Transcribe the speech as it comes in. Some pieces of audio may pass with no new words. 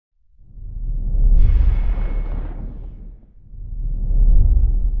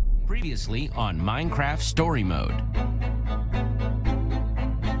Previously on Minecraft Story Mode.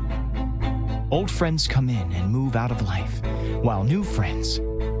 Old friends come in and move out of life, while new friends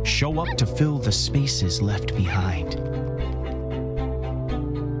show up to fill the spaces left behind.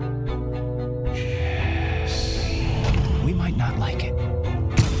 We might not like it,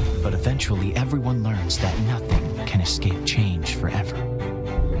 but eventually everyone learns that nothing can escape change forever.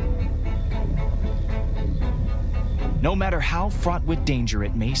 No matter how fraught with danger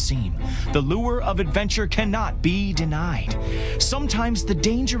it may seem, the lure of adventure cannot be denied. Sometimes the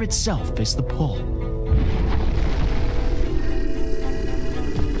danger itself is the pull.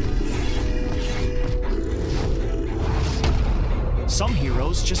 Some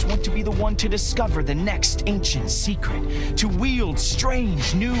heroes just want to be the one to discover the next ancient secret, to wield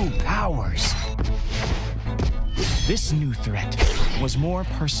strange new powers. This new threat was more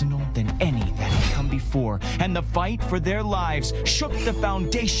personal than any that had come before, and the fight for their lives shook the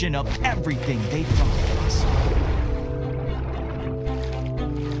foundation of everything they thought possible.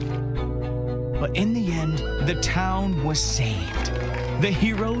 But in the end, the town was saved. The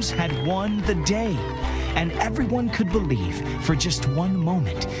heroes had won the day, and everyone could believe for just one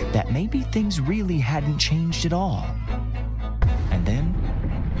moment that maybe things really hadn't changed at all. And then,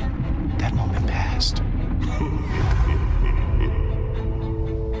 that moment passed.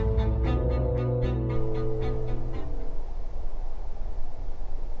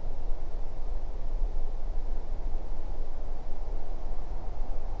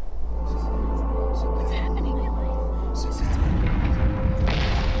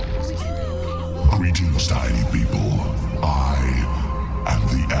 Greetings, tiny people. I am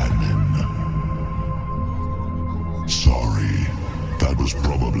the admin. Sorry, that was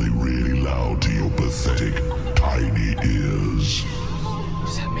probably really loud to your pathetic, tiny ears. What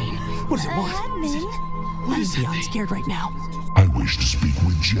does that mean? What does it want? Admin? What is that I'm thing? scared right now. I wish to speak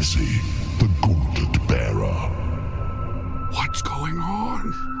with Jesse, the Gauntlet Bearer. What's going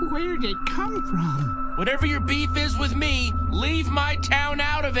on? Where'd it come from? Whatever your beef is with me, leave my town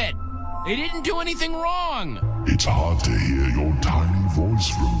out of it. They didn't do anything wrong. It's hard to hear your tiny voice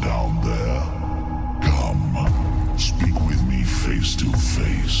from down there. Come, speak with me face to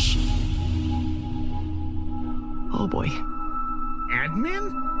face. Oh boy.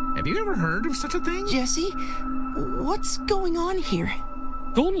 Admin? Have you ever heard of such a thing? Jesse, what's going on here?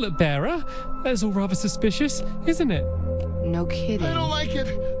 Gauntlet bearer? That is all rather suspicious, isn't it? No kidding. I don't like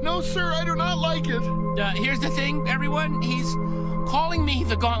it. No, sir, I do not like it. Here's the thing, everyone. He's calling me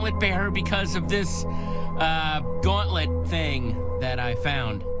the Gauntlet Bearer because of this, gauntlet thing that I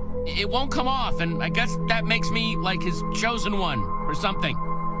found. It won't come off, and I guess that makes me, like, his chosen one or something.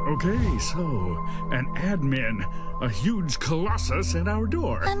 Okay, so, an admin, a huge Colossus at our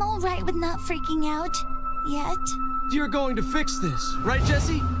door. I'm all right with not freaking out yet. You're going to fix this, right,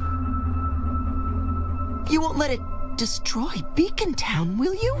 Jesse? You won't let it destroy Beacon Town,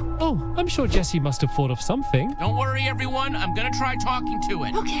 will you? Oh, I'm sure Jesse must have thought of something. Don't worry, everyone. I'm gonna try talking to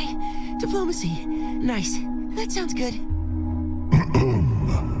it. Okay, diplomacy. Nice. That sounds good.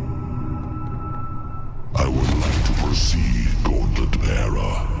 I would like to proceed, Gauntlet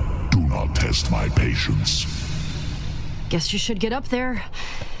Bearer. Do not test my patience. Guess you should get up there.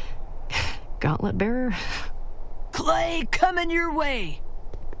 Gauntlet bearer. Clay, coming your way.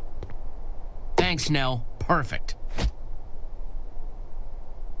 Thanks, Nell. Perfect.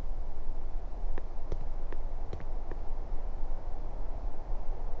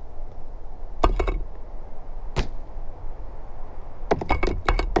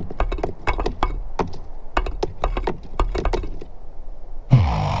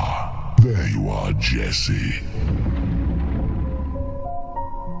 There you are, Jesse.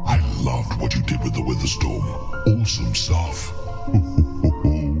 I loved what you did with the Witherstorm. Awesome stuff.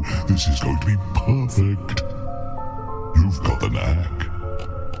 This is going to be perfect. You've got the knack.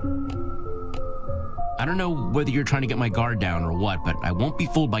 I don't know whether you're trying to get my guard down or what, but I won't be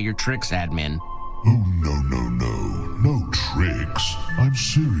fooled by your tricks, admin. Oh, no tricks. I'm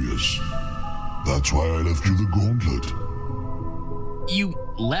serious. That's why I left you the gauntlet. You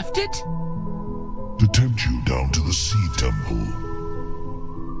left it? To tempt you down to the Sea Temple.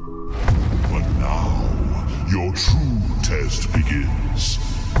 But now, your true test begins.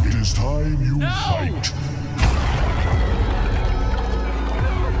 It is time you fight.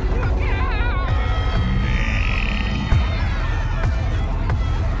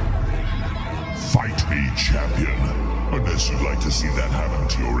 Fight me, champion. Unless you'd like to see that happen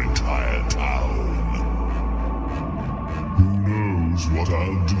to your entire town. Who knows what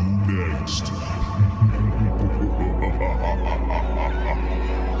I'll do next?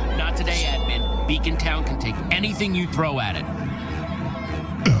 Not today, admin. Beacon Town can take anything you throw at it.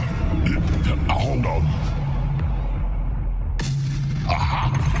 all done.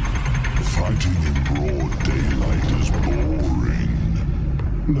 Aha! Fighting in broad daylight is boring.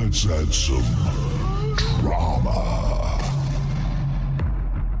 Let's add some drama.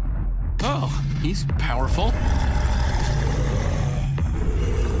 Oh, he's powerful.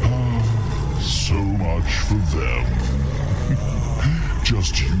 So much for them.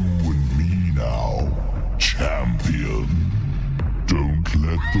 Just you and me now, champion. Don't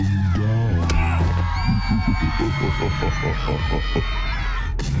let them down.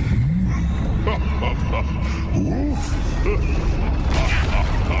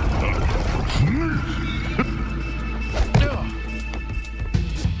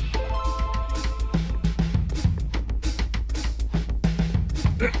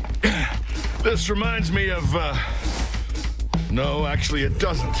 This reminds me of, no, actually it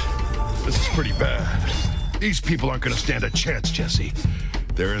doesn't. This is pretty bad. These people aren't gonna stand a chance, Jesse.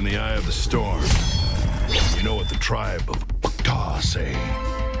 They're in the eye of the storm. You know what the tribe of Ka say.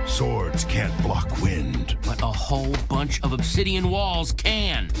 Swords can't block wind. But a whole bunch of obsidian walls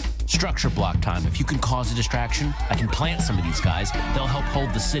can. Structure block time. If you can cause a distraction, I can plant some of these guys. They'll help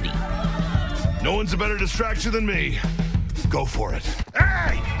hold the city. No one's a better distraction than me. Go for it.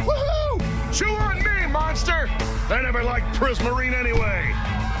 Hey! Woohoo! Chew on me, monster! I never liked Prismarine anyway.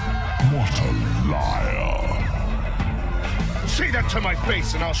 What a liar. Say that to my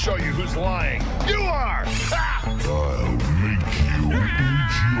face and I'll show you who's lying. You are! Ah! I'll make you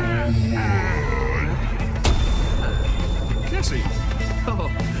eat your word. Jesse. Oh.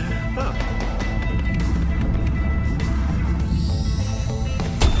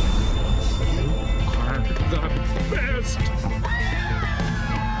 You are the best.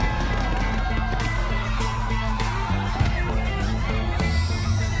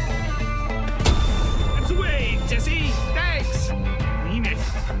 It's away, Jesse. Thanks. Mean it.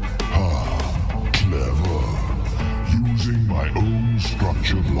 Clever. Using my own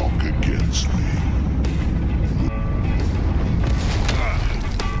structure block against me.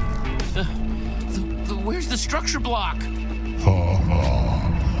 Where's the structure block?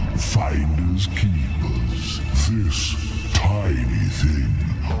 Finders keepers. This tiny thing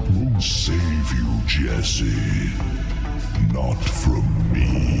won't save you, Jesse. Not from me.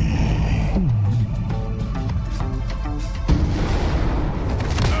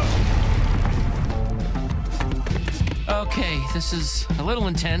 Okay, this is a little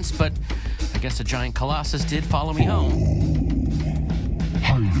intense, but I guess a giant Colossus did follow me home.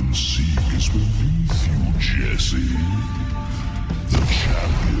 Hide and seek is beneath you, Jesse. The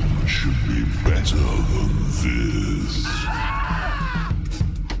champion should be better than this.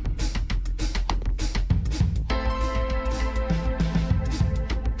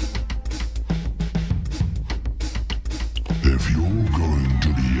 If you're going to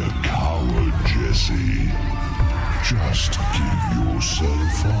be a coward, Jesse, just give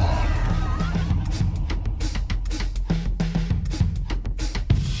yourself up.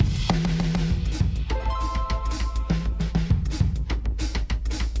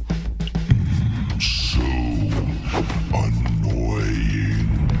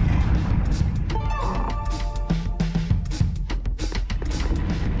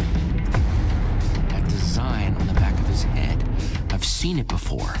 Seen it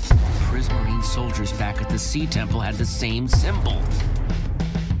before. Prismarine soldiers back at the Sea Temple had the same symbol.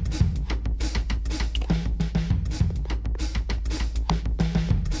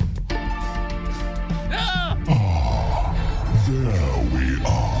 Ah! Oh, there we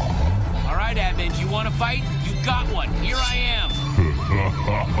are. All right, admin, you want to fight? You got one. Here I am.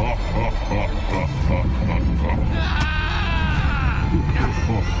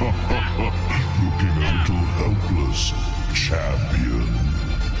 Looking a little helpless, champion.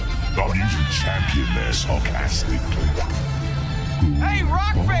 I'm using champion there sarcastically. Hey,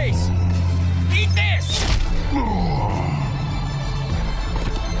 Rockface! Eat this!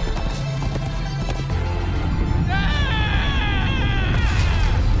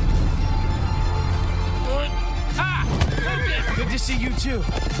 Good to see you too.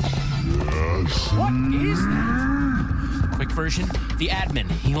 Yes. What is that? Quick version, the admin.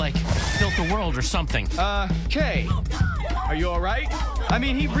 He, built the world or something. Kay. Are you alright? I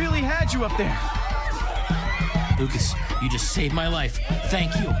mean, he really had you up there. Lucas, you just saved my life.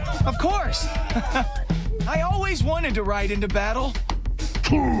 Thank you. Of course. I always wanted to ride into battle.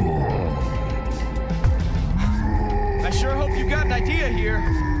 I sure hope you got an idea here.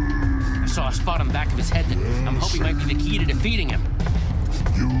 I saw a spot on the back of his head that I'm hoping might be the key to defeating him.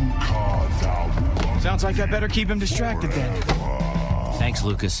 You carved out. Sounds like I better keep him distracted then. Thanks,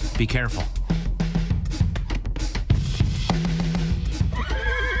 Lucas. Be careful.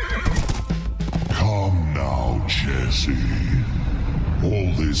 Jesse,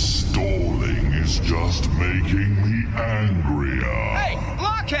 all this stalling is just making me angrier. Hey,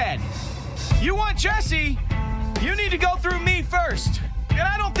 blockhead! You want Jesse? You need to go through me first. And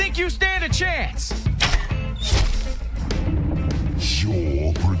I don't think you stand a chance.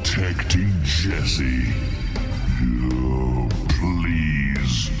 You're protecting Jesse.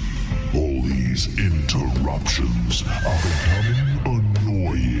 Please. All these interruptions are becoming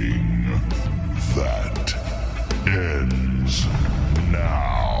annoying. That ends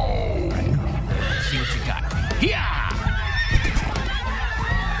now. See what you got. Yeah!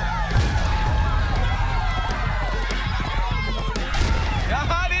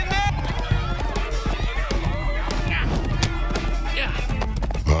 Hot in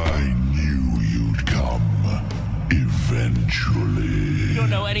I there? knew you'd come. Eventually. You don't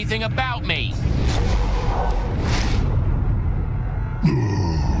know anything about me.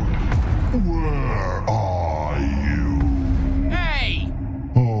 Where are you? Hey!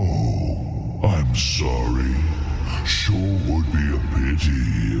 Oh, I'm sorry. Sure would be a pity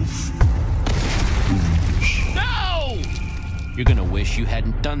if... Oops. No! You're gonna wish you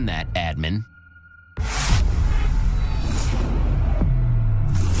hadn't done that, admin.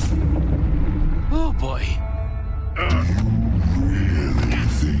 Oh boy. Do you really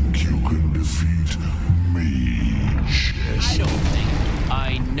think you can defeat me, Jesse? I don't think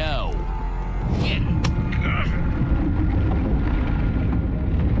I know.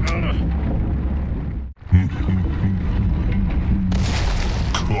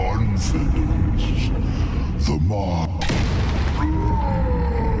 Confidence. The mark.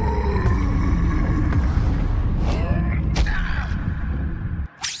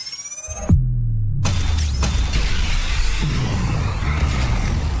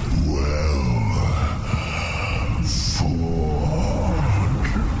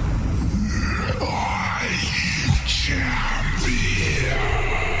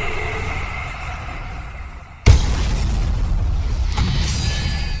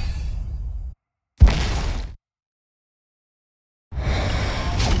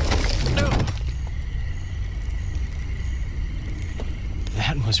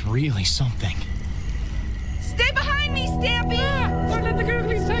 That was really something. Stay behind me, Stampy! Don't let the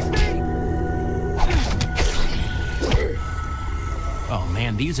googlies text me! Oh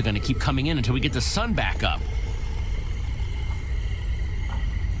man, these are gonna keep coming in until we get the sun back up.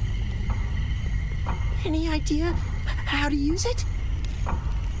 Any idea how to use it?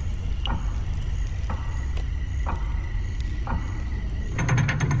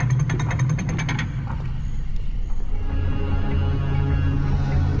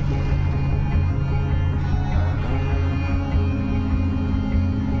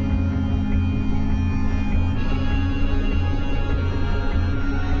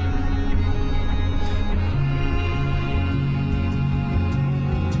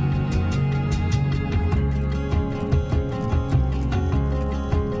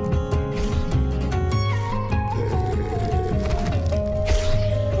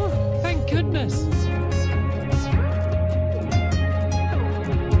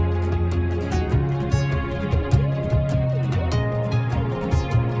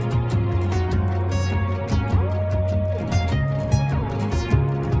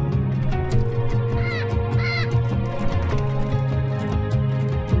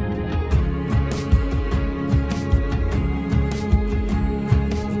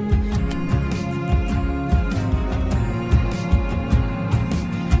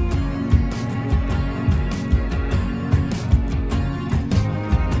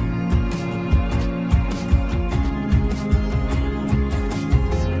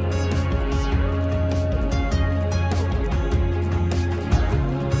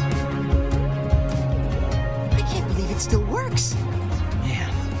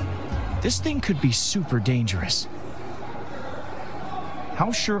 This thing could be super dangerous.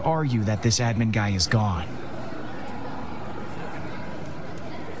 How sure are you that this admin guy is gone?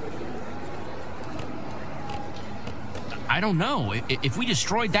 I don't know. If we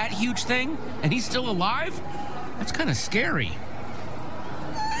destroyed that huge thing and he's still alive, that's kind of scary.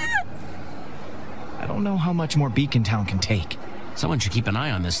 I don't know how much more Beacon Town can take. Someone should keep an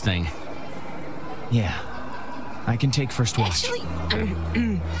eye on this thing. Yeah, I can take first watch.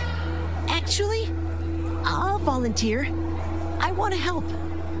 Actually, I'll volunteer. I want to help.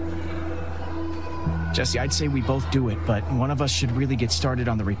 Jesse, I'd say we both do it, but one of us should really get started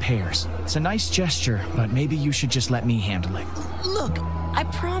on the repairs. It's a nice gesture, but maybe you should just let me handle it. Look, I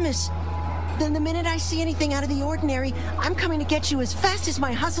promise. Then the minute I see anything out of the ordinary, I'm coming to get you as fast as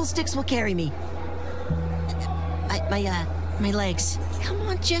my hustle sticks will carry me. My legs. Come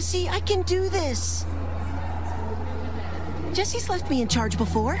on, Jesse, I can do this. Jesse's left me in charge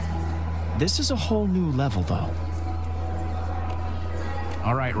before. This is a whole new level, though.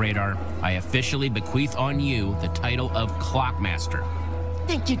 All right, Radar. I officially bequeath on you the title of Clockmaster.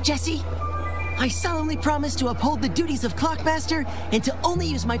 Thank you, Jesse. I solemnly promise to uphold the duties of Clockmaster and to only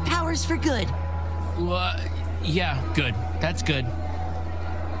use my powers for good. Yeah, good. That's good.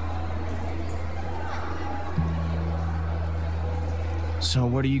 So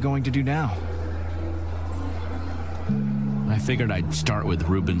what are you going to do now? I figured I'd start with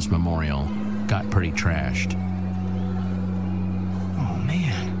Reuben's memorial. Got pretty trashed. Oh,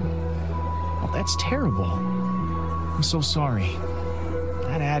 man. Well, that's terrible. I'm so sorry.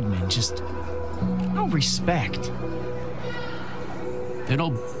 That admin just... no respect.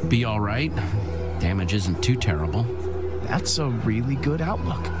 It'll be all right. Damage isn't too terrible. That's a really good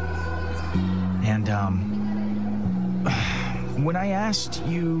outlook. And, when I asked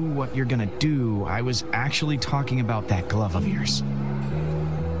you what you're gonna do, I was actually talking about that glove of yours.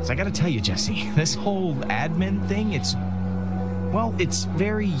 So I gotta tell you, Jesse, this whole admin thing, it's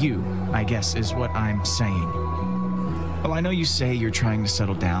very you, I guess, is what I'm saying. Well, I know you say you're trying to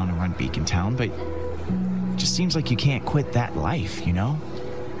settle down and run Beacon Town, but it just seems like you can't quit that life, you know?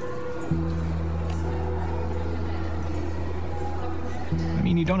 I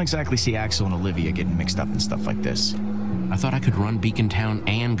mean, you don't exactly see Axel and Olivia getting mixed up in stuff like this. I thought I could run Beacon Town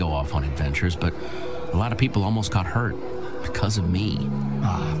and go off on adventures, but a lot of people almost got hurt because of me.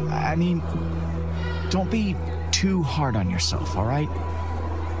 I mean, don't be too hard on yourself, all right?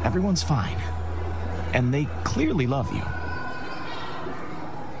 Everyone's fine. And they clearly love you.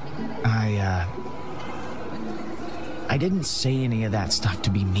 I didn't say any of that stuff to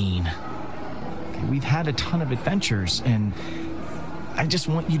be mean. Okay, we've had a ton of adventures, and I just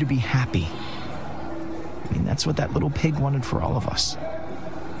want you to be happy. I mean, that's what that little pig wanted for all of us.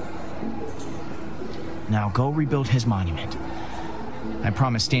 Now go rebuild his monument. I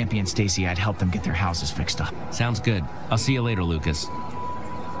promised Stampy and Stacy I'd help them get their houses fixed up. Sounds good. I'll see you later, Lucas.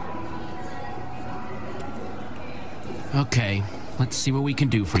 Okay, let's see what we can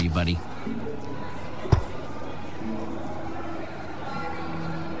do for you, buddy.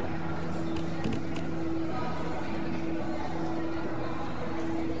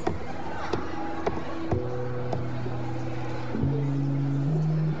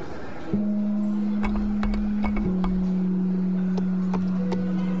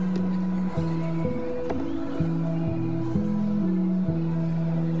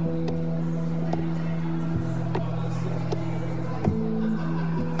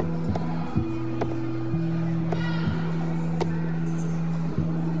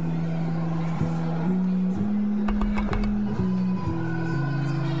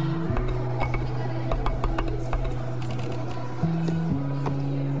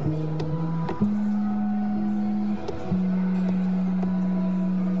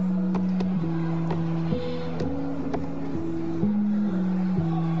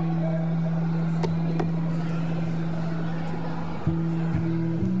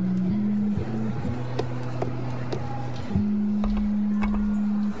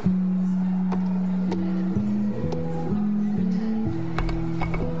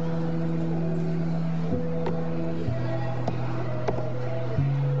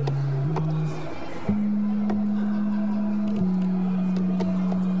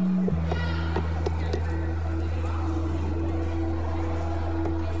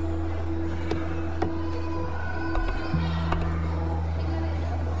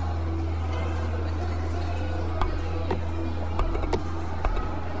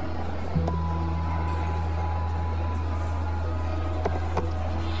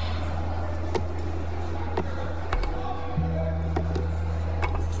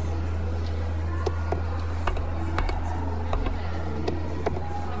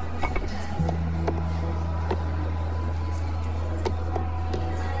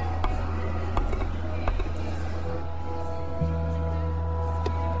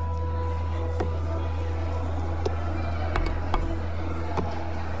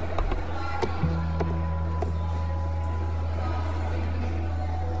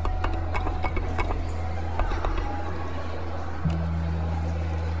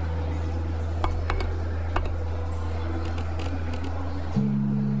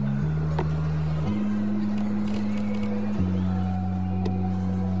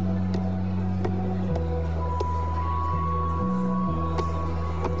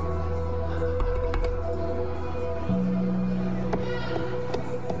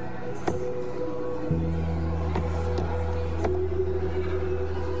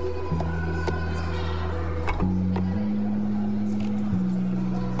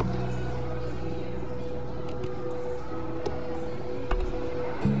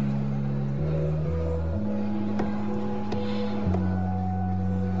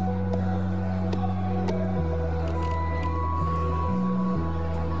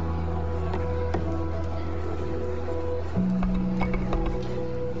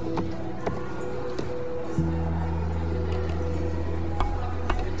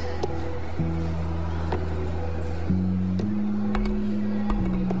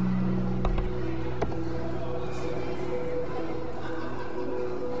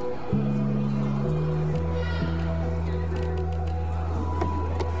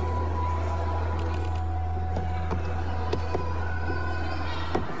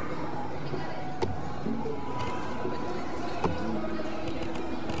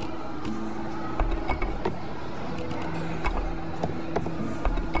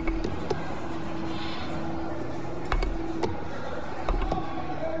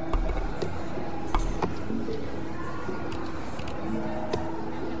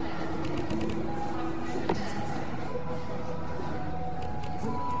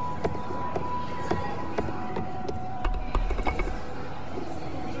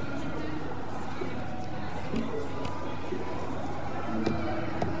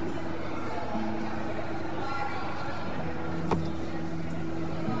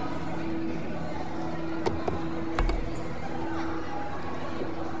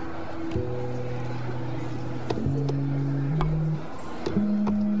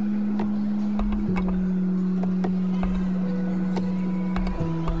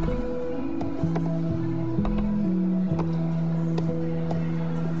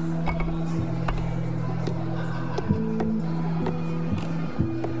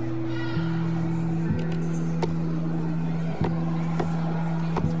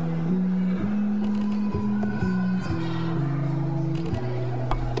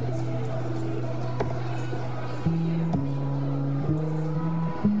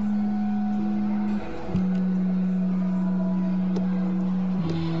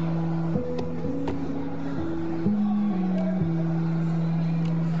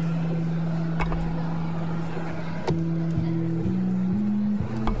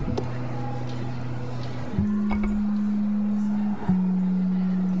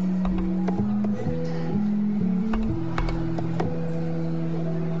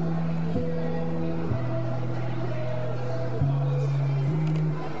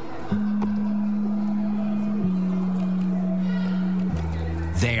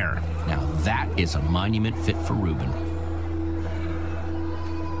 There. Now that is a monument fit for Reuben.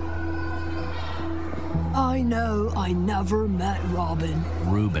 I know I never met Robin.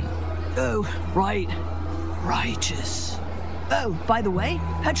 Reuben. Oh, right. Righteous. Oh, by the way,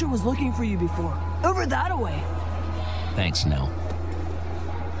 Petra was looking for you before. Over that away. Thanks, Nell.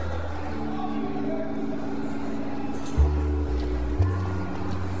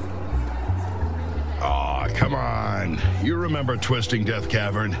 Aw, come on. You remember Twisting Death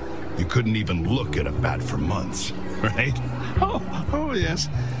Cavern? You couldn't even look at a bat for months, right? Oh yes.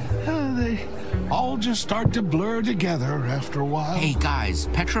 They all just start to blur together after a while. Hey, guys,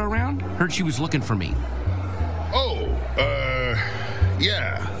 Petra around? Heard she was looking for me. Oh,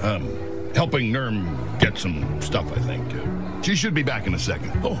 yeah. Helping Nurm get some stuff, I think. She should be back in a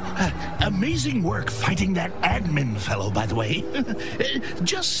second. Oh, amazing work fighting that admin fellow, by the way.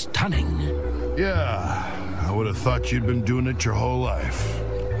 Just stunning. Yeah, I would have thought you'd been doing it your whole life.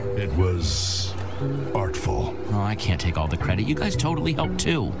 It was artful. Oh, I can't take all the credit. You guys totally helped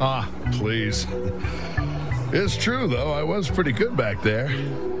too. Ah, please. It's true, though. I was pretty good back there.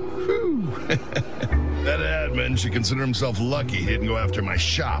 Whew. That admin should consider himself lucky he didn't go after my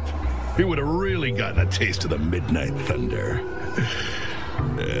shop. He would have really gotten a taste of the Midnight Thunder.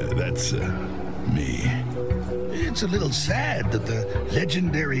 That's me. It's a little sad that the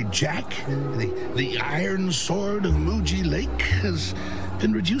legendary Jack, the Iron Sword of Muji Lake, has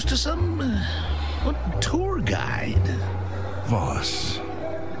been reduced to some tour guide. Voss.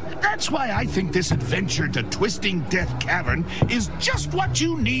 That's why I think this adventure to Twisting Death Cavern is just what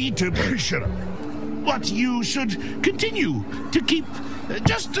you need to... Shut up. What you should continue to keep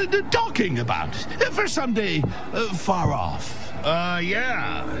just talking about for someday far off.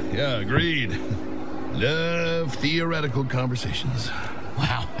 Yeah, agreed. Love theoretical conversations.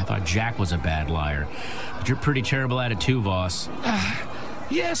 Wow, I thought Jack was a bad liar. But you're pretty terrible at it too, Voss.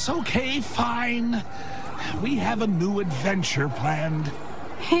 Yes, okay, fine. We have a new adventure planned.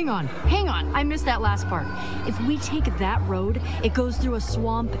 Hang on. I missed that last part. If we take that road, it goes through a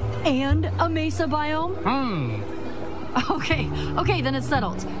swamp and a mesa biome? Okay, then it's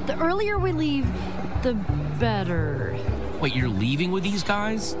settled. The earlier we leave, the better. Wait, you're leaving with these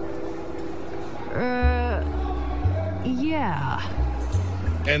guys? Yeah.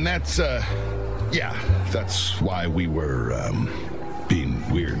 And that's why we were, being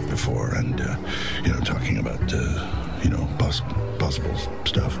weird before and, talking about, possible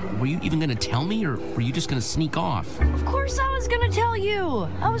stuff. Were you even gonna tell me, or were you just gonna sneak off? Of course I was gonna tell you.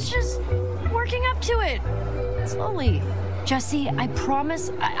 I was just working up to it. Slowly. Jesse, I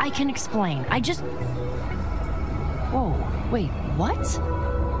promise I can explain. Whoa, wait, what?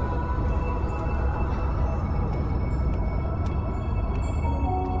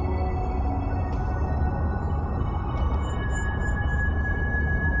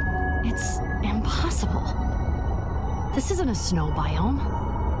 It's impossible. This isn't a snow biome.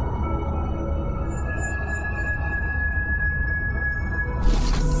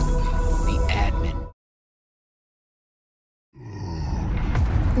 The admin.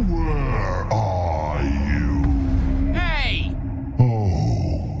 Where are you? Hey!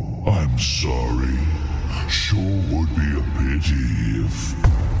 Oh, I'm sorry. Sure would be a pity if...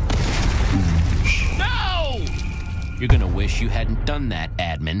 Oops. No! You're gonna wish you hadn't done that,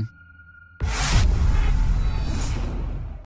 admin.